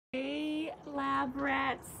lab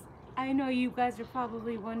rats. I know you guys are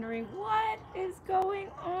probably wondering what is going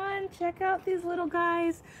on. Check out these little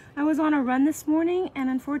guys. I was on a run this morning and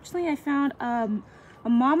unfortunately I found a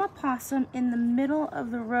mama possum in the middle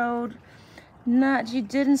of the road. She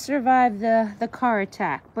didn't survive the car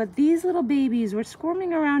attack, but these little babies were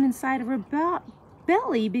squirming around inside of her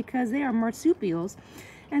belly because they are marsupials.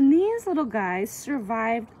 And these little guys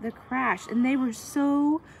survived the crash and they were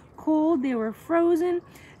so cold, they were frozen.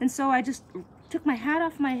 And so I just took my hat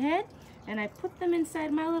off my head and I put them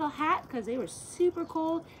inside my little hat because they were super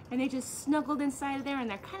cold, and they just snuggled inside of there and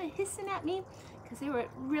they're kind of hissing at me because they were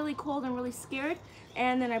really cold and really scared.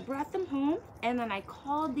 And then I brought them home and then I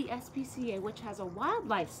called the SPCA, which has a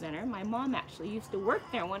wildlife center. My mom actually used to work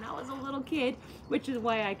there when I was a little kid, which is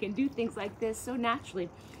why I can do things like this so naturally.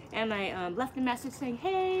 And I left a message saying,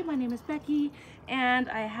 hey, my name is Becky and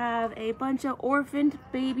I have a bunch of orphaned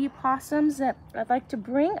baby possums that I'd like to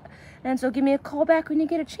bring, and so give me a call back when you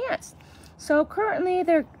get a chance. So currently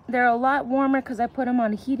they're a lot warmer because I put them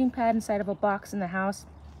on a heating pad inside of a box in the house,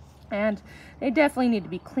 and they definitely need to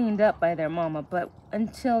be cleaned up by their mama. But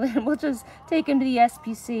until then, we'll just take them to the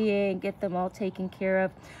SPCA and get them all taken care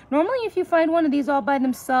of. Normally, if you find one of these all by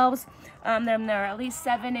themselves, they're at least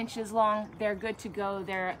 7 inches long, they're good to go.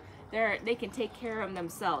 They can take care of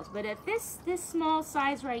themselves. But at this small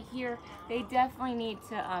size right here, they definitely need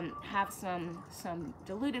to have some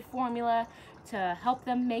diluted formula to help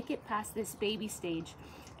them make it past this baby stage.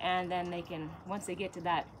 And then they can, once they get to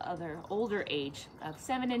that other older age of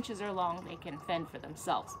 7 inches or long, they can fend for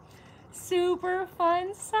themselves. Super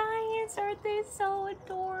fun science, aren't they so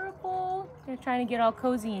adorable? They're trying to get all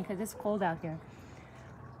cozy in because it's cold out here.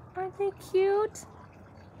 Aren't they cute?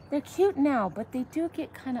 They're cute now, but they do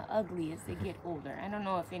get kind of ugly as they get older. I don't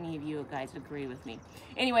know if any of you guys agree with me.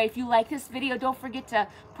 Anyway, if you like this video, don't forget to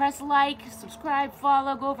press like, subscribe,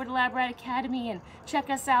 follow, go over to Lab Rat Academy and check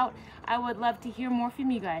us out. I would love to hear more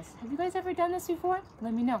from you guys. Have you guys ever done this before?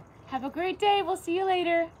 Let me know. Have a great day. We'll see you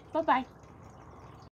later. Bye-bye.